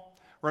calm,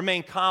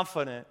 remain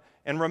confident,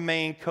 and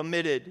remain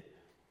committed.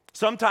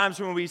 Sometimes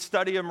when we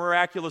study a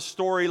miraculous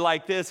story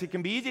like this, it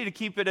can be easy to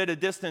keep it at a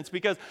distance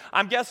because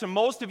I'm guessing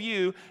most of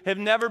you have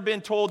never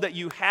been told that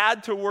you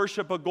had to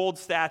worship a gold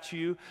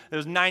statue that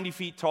was 90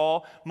 feet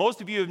tall.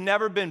 Most of you have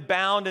never been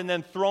bound and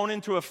then thrown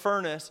into a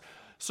furnace.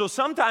 So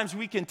sometimes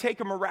we can take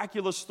a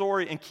miraculous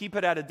story and keep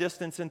it at a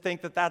distance and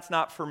think that that's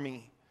not for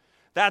me.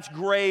 That's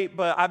great,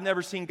 but I've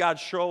never seen God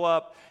show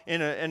up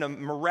in a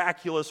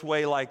miraculous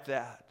way like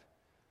that.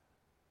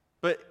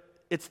 But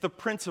it's the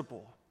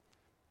principle.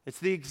 It's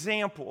the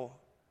example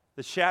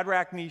that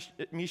Shadrach,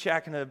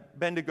 Meshach, and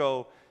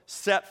Abednego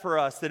set for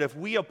us, that if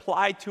we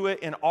apply to it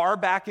in our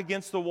back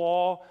against the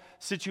wall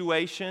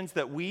situations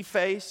that we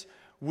face,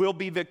 we'll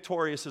be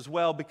victorious as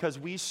well because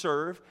we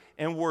serve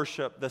and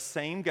worship the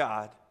same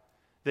God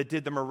that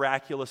did the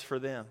miraculous for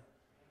them.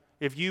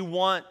 If you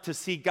want to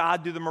see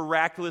God do the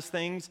miraculous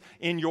things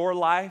in your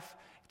life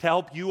to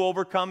help you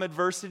overcome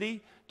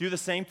adversity, do the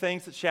same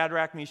things that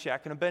Shadrach,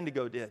 Meshach, and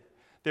Abednego did.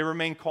 They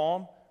remained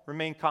calm,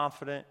 remained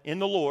confident in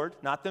the Lord,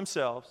 not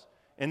themselves,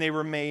 and they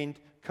remained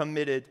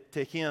committed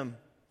to Him.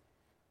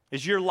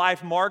 Is your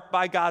life marked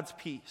by God's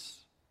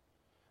peace?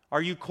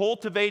 Are you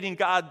cultivating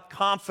God's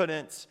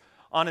confidence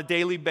on a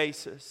daily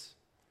basis?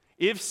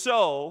 If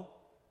so,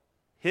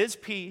 His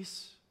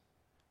peace,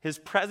 His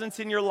presence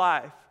in your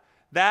life,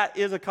 that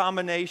is a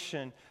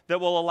combination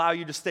that will allow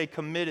you to stay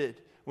committed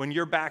when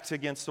your back's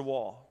against the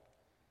wall.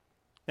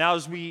 Now,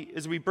 as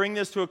we bring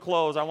this to a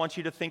close, I want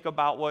you to think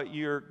about what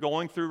you're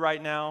going through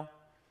right now.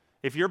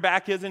 If your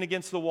back isn't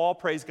against the wall,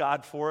 praise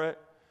God for it.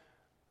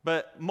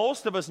 But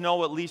most of us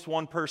know at least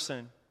one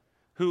person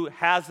who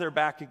has their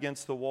back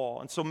against the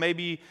wall. And so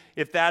maybe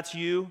if that's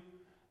you,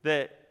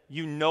 that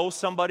you know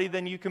somebody,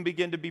 then you can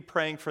begin to be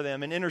praying for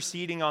them and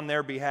interceding on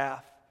their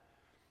behalf.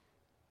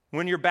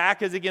 When your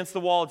back is against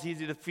the wall, it's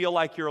easy to feel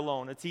like you're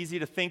alone. It's easy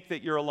to think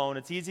that you're alone.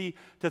 It's easy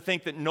to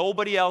think that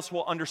nobody else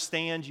will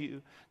understand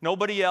you.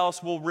 Nobody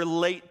else will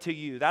relate to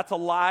you. That's a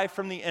lie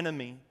from the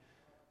enemy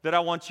that I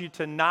want you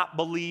to not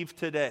believe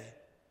today.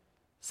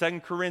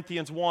 2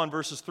 Corinthians 1,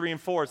 verses 3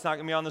 and 4. It's not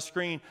going to be on the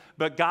screen.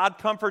 But God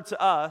comforts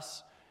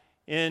us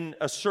in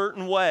a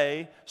certain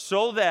way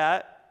so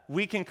that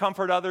we can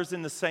comfort others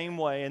in the same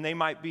way, and they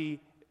might be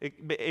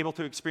able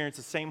to experience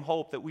the same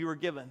hope that we were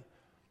given.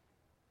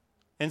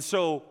 And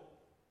so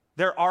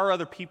there are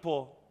other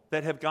people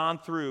that have gone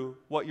through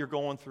what you're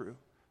going through.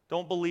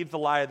 Don't believe the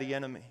lie of the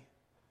enemy.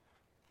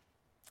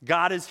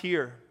 God is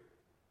here.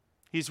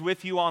 He's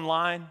with you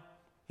online.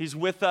 He's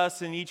with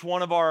us in each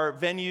one of our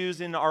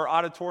venues, in our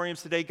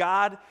auditoriums today.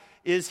 God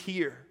is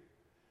here.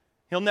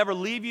 He'll never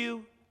leave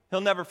you.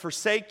 He'll never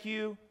forsake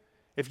you.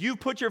 If you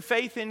put your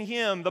faith in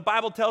Him, the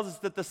Bible tells us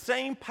that the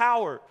same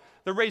power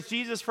that raised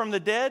Jesus from the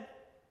dead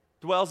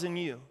dwells in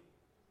you.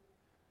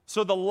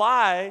 So the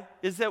lie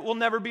is that we'll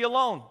never be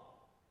alone.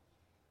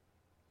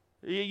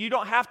 You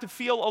don't have to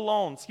feel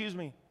alone.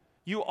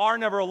 You are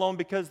never alone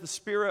because the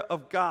Spirit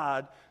of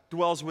God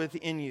dwells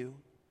within you.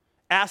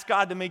 Ask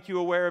God to make you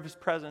aware of His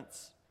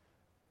presence.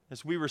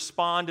 As we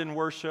respond in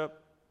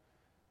worship,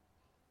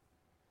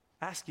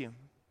 ask Him,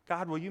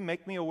 God, will you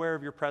make me aware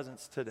of your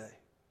presence today?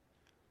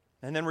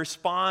 And then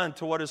respond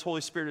to what His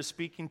Holy Spirit is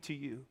speaking to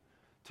you,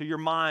 to your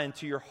mind,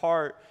 to your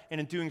heart. And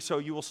in doing so,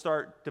 you will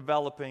start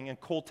developing and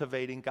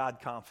cultivating God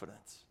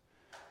confidence.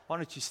 Why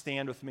don't you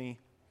stand with me?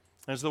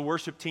 As the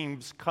worship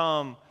teams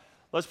come,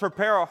 let's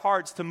prepare our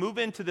hearts to move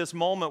into this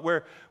moment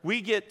where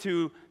we get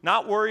to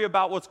not worry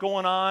about what's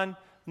going on,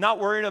 not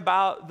worrying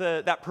about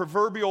that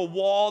proverbial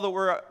wall that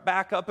we're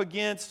back up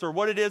against or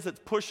what it is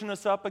that's pushing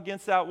us up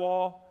against that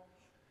wall.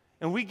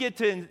 And we get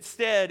to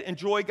instead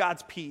enjoy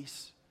God's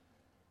peace.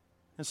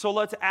 And so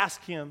let's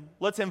ask Him,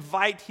 let's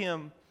invite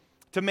Him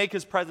to make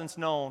His presence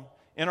known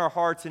in our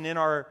hearts and in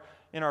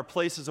our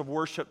places of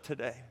worship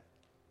today.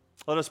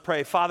 Let us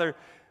pray. Father,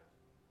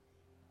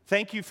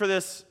 thank you for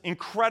this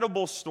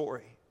incredible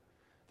story,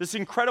 this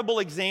incredible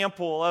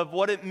example of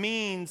what it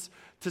means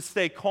to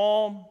stay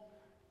calm,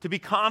 to be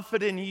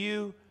confident in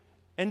you,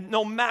 and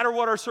no matter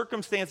what our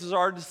circumstances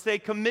are, to stay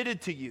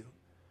committed to you.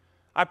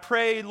 I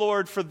pray,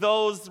 Lord, for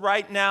those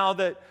right now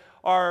that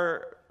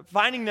are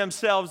finding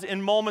themselves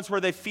in moments where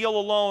they feel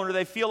alone or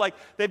they feel like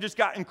they've just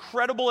got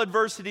incredible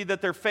adversity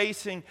that they're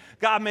facing.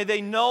 God, may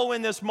they know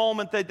in this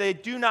moment that they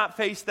do not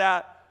face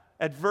that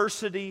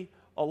adversity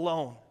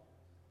alone.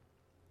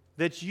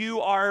 That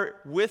you are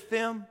with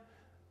them,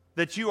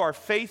 that you are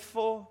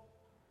faithful,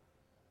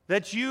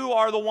 that you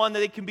are the one that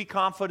they can be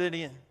confident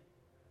in.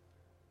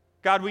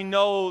 God, we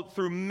know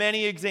through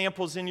many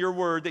examples in your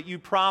word that you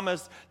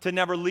promise to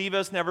never leave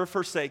us, never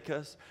forsake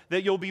us,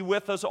 that you'll be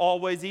with us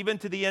always, even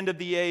to the end of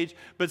the age.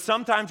 But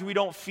sometimes we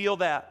don't feel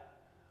that,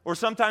 or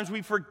sometimes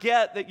we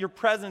forget that your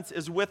presence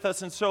is with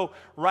us. And so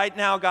right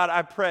now, God,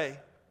 I pray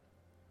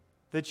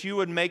that you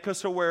would make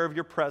us aware of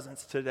your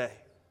presence today.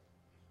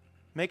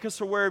 Make us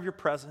aware of your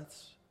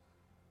presence,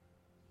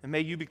 and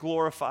may you be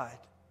glorified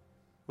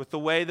with the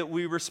way that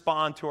we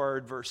respond to our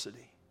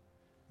adversity.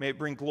 May it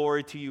bring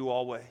glory to you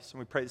always. And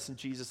we pray this in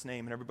Jesus'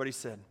 name. And everybody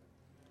said,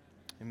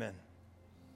 amen.